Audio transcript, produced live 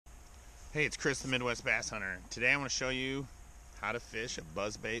Hey, it's Chris, the Midwest Bass Hunter. Today I want to show you how to fish a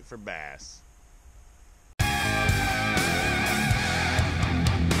buzzbait for bass.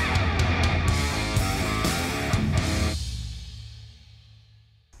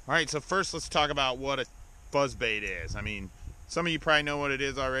 Alright, so first let's talk about what a buzzbait is. I mean, some of you probably know what it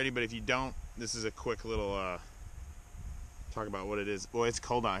is already, but if you don't, this is a quick little talk about what it is. Boy, it's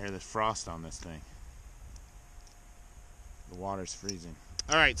cold out here. There's frost on this thing. The water's freezing.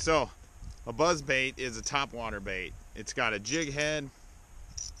 Alright, so a buzzbait is a topwater bait. It's got a jig head,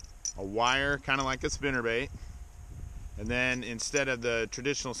 a wire, kind of like a spinnerbait, and then instead of the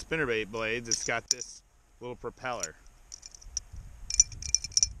traditional spinnerbait blades, it's got this little propeller.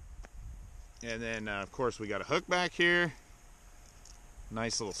 And then, of course, we got a hook back here,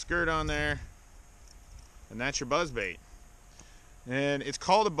 nice little skirt on there, and that's your buzzbait. And it's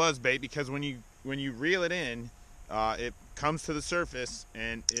called a buzzbait because when you reel it in, it comes to the surface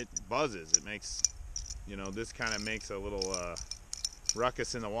and it buzzes. It makes, this kind of makes a little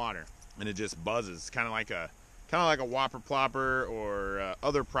ruckus in the water, and it just buzzes. It's kind of like a whopper plopper or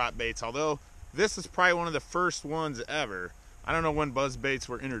other prop baits. Although this is probably one of the first ones ever. I don't know when buzz baits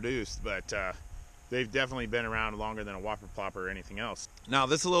were introduced, but they've definitely been around longer than a whopper plopper or anything else. Now,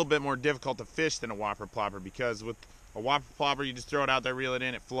 this is a little bit more difficult to fish than a whopper plopper because with a whopper plopper, you just throw it out there, reel it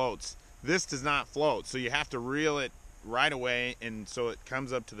in, it floats. This does not float, so you have to reel it right away, and so it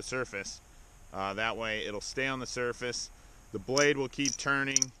comes up to the surface. That way, it'll stay on the surface. The blade will keep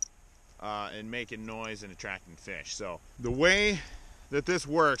turning and making noise and attracting fish. So the way that this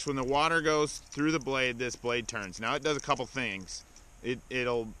works, when the water goes through the blade, this blade turns. Now it does a couple things.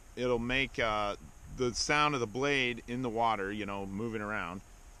 It'll make the sound of the blade in the water, moving around,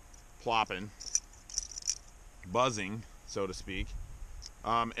 plopping, buzzing, so to speak.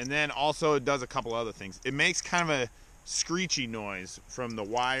 And then also it does a couple other things. It makes kind of a screechy noise from the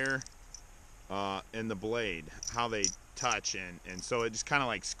wire and the blade, how they touch, and so it just kind of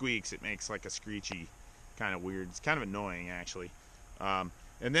like squeaks. It makes like a screechy kind of weird. It's kind of annoying, actually. And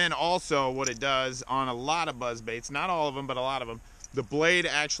then also what it does on a lot of buzz baits, not all of them, but a lot of them, the blade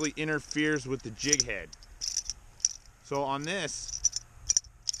actually interferes with the jig head. So on this,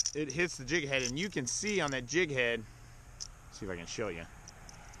 it hits the jig head, and you can see on that jig head, see if I can show you,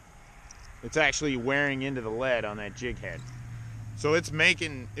 it's actually wearing into the lead on that jig head. So it's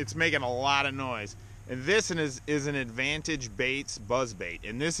making a lot of noise. And this is an Advantage Baits buzz bait,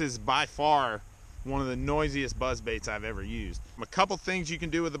 and this is by far one of the noisiest buzz baits I've ever used. A couple things you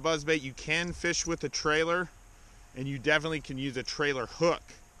can do with a buzz bait: you can fish with a trailer, and you definitely can use a trailer hook.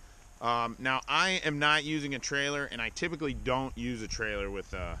 Now, I am not using a trailer, and I typically don't use a trailer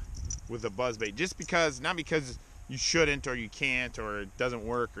with a buzz bait, just because, not because you shouldn't or you can't or it doesn't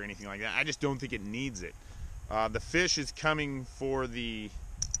work or anything like that. I just don't think it needs it. The fish is coming for the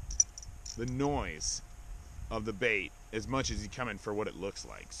noise of the bait as much as he's coming for what it looks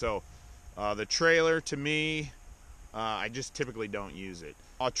like. So the trailer, to me, I just typically don't use it.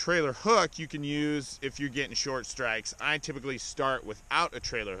 A trailer hook you can use if you're getting short strikes. I typically start without a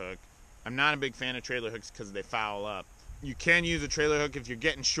trailer hook. I'm not a big fan of trailer hooks because they foul up. You can use a trailer hook if you're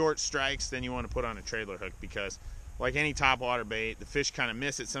getting short strikes. Then you want to put on a trailer hook because, like any topwater bait, the fish kind of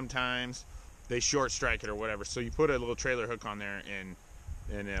miss it sometimes. They short strike it or whatever. So you put a little trailer hook on there,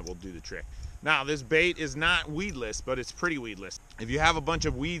 and it will do the trick. Now, this bait is not weedless, but it's pretty weedless. If you have a bunch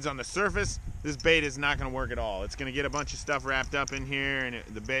of weeds on the surface, this bait is not going to work at all. It's going to get a bunch of stuff wrapped up in here, and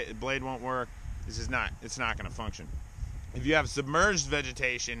the blade won't work. It's not going to function. If you have submerged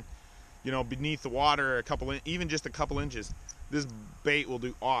vegetation, beneath the water, even just a couple inches, this bait will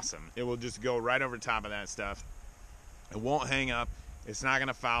do awesome. It will just go right over top of that stuff. It won't hang up. It's not going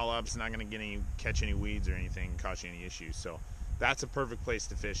to foul up. It's not going to catch any weeds or anything, cause you any issues. So that's a perfect place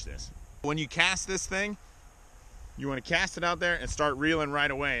to fish this. When you cast this thing, you want to cast it out there and start reeling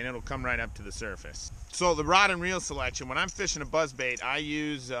right away, and it'll come right up to the surface. So the rod and reel selection, when I'm fishing a buzz bait, I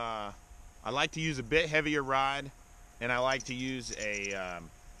like to use a bit heavier rod, and I like to use a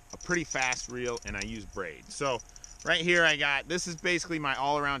pretty fast reel, and I use braid. So right here this is basically my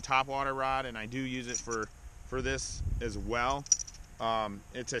all-around topwater rod, and I do use it for this as well.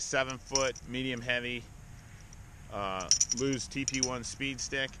 It's a 7-foot medium heavy Lew's TP1 speed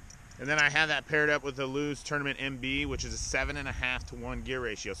stick. And then I have that paired up with the Lew's Tournament MB, which is a 7.5 to 1 gear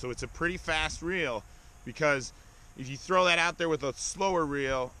ratio. So it's a pretty fast reel, because if you throw that out there with a slower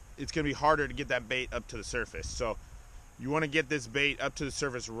reel, it's going to be harder to get that bait up to the surface. So you want to get this bait up to the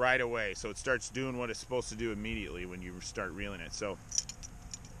surface right away, so it starts doing what it's supposed to do immediately when you start reeling it. So,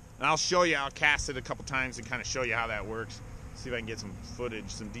 and I'll show you, I'll cast it a couple times and kind of show you how that works. See if I can get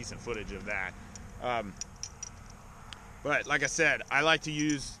some decent footage of that. But like I said, I like to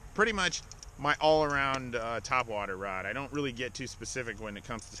use pretty much my all-around topwater rod. I don't really get too specific when it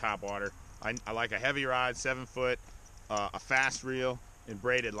comes to topwater. I like a heavy rod, 7 foot, a fast reel, and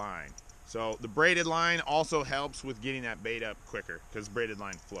braided line. So the braided line also helps with getting that bait up quicker because braided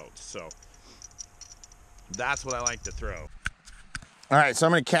line floats. So that's what I like to throw. All right, so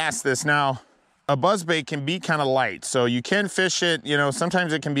I'm gonna cast this now. A buzzbait can be kind of light, so you can fish it, you know,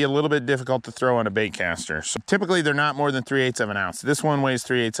 sometimes it can be a little bit difficult to throw on a bait caster. So typically they're not more than 3/8 of an ounce. This one weighs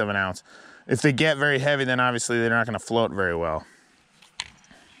 3/8 of an ounce. If they get very heavy, then obviously they're not gonna float very well.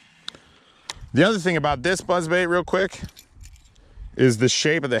 The other thing about this buzzbait real quick is the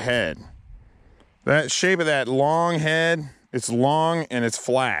shape of the head. That shape of that long head, it's long and it's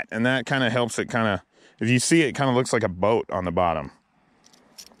flat, and that kind of helps it kind of, if you see it kind of looks like a boat on the bottom.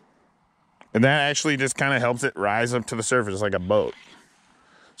 And that actually just kind of helps it rise up to the surface like a boat.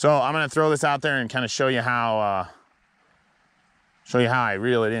 So I'm gonna throw this out there and kind of show you how I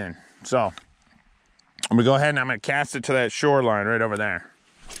reel it in. So I'm gonna go ahead and I'm gonna cast it to that shoreline right over there.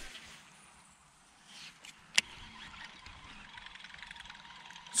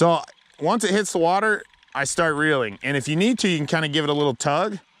 So once it hits the water, I start reeling. And if you need to, you can kind of give it a little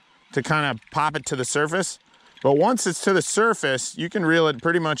tug to kind of pop it to the surface. But once it's to the surface, you can reel it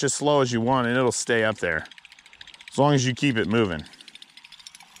pretty much as slow as you want and it'll stay up there, as long as you keep it moving.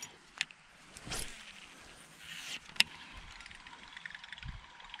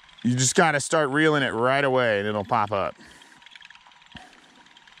 You just gotta start reeling it right away and it'll pop up.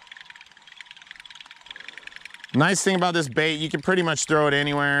 Nice thing about this bait, you can pretty much throw it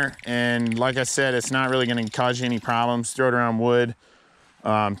anywhere, and like I said, it's not really gonna cause you any problems. Throw it around wood,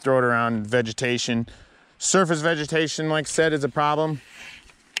 throw it around vegetation. Surface vegetation, like I said, is a problem.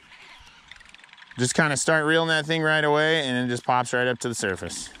 Just kind of start reeling that thing right away and it just pops right up to the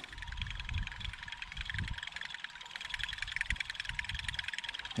surface.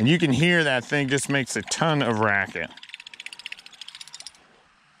 And you can hear that thing just makes a ton of racket.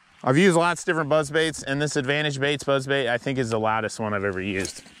 I've used lots of different buzz baits, and this Advantage Baits buzz bait I think is the loudest one I've ever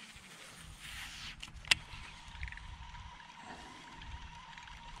used.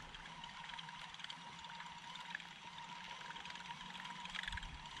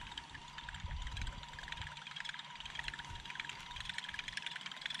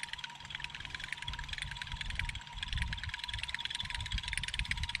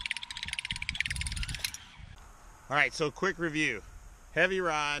 All right, so quick review. Heavy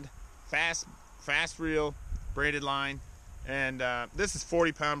rod, fast reel, braided line, and this is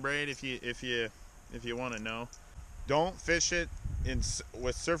 40-pound braid if you want to know. Don't fish it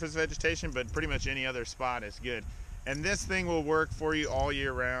with surface vegetation, but pretty much any other spot is good. And this thing will work for you all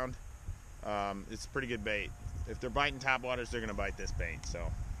year round. It's a pretty good bait. If they're biting topwaters, they're gonna bite this bait.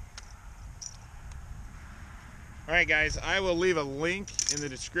 So. All right, guys, I will leave a link in the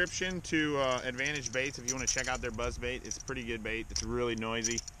description to Advantage Baits if you want to check out their buzz bait. It's a pretty good bait. It's really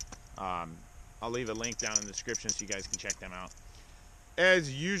noisy. I'll leave a link down in the description so you guys can check them out.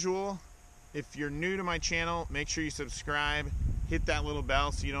 As usual, if you're new to my channel, make sure you subscribe. Hit that little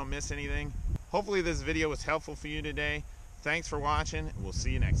bell so you don't miss anything. Hopefully this video was helpful for you today. Thanks for watching, and we'll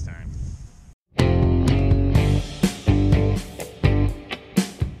see you next time.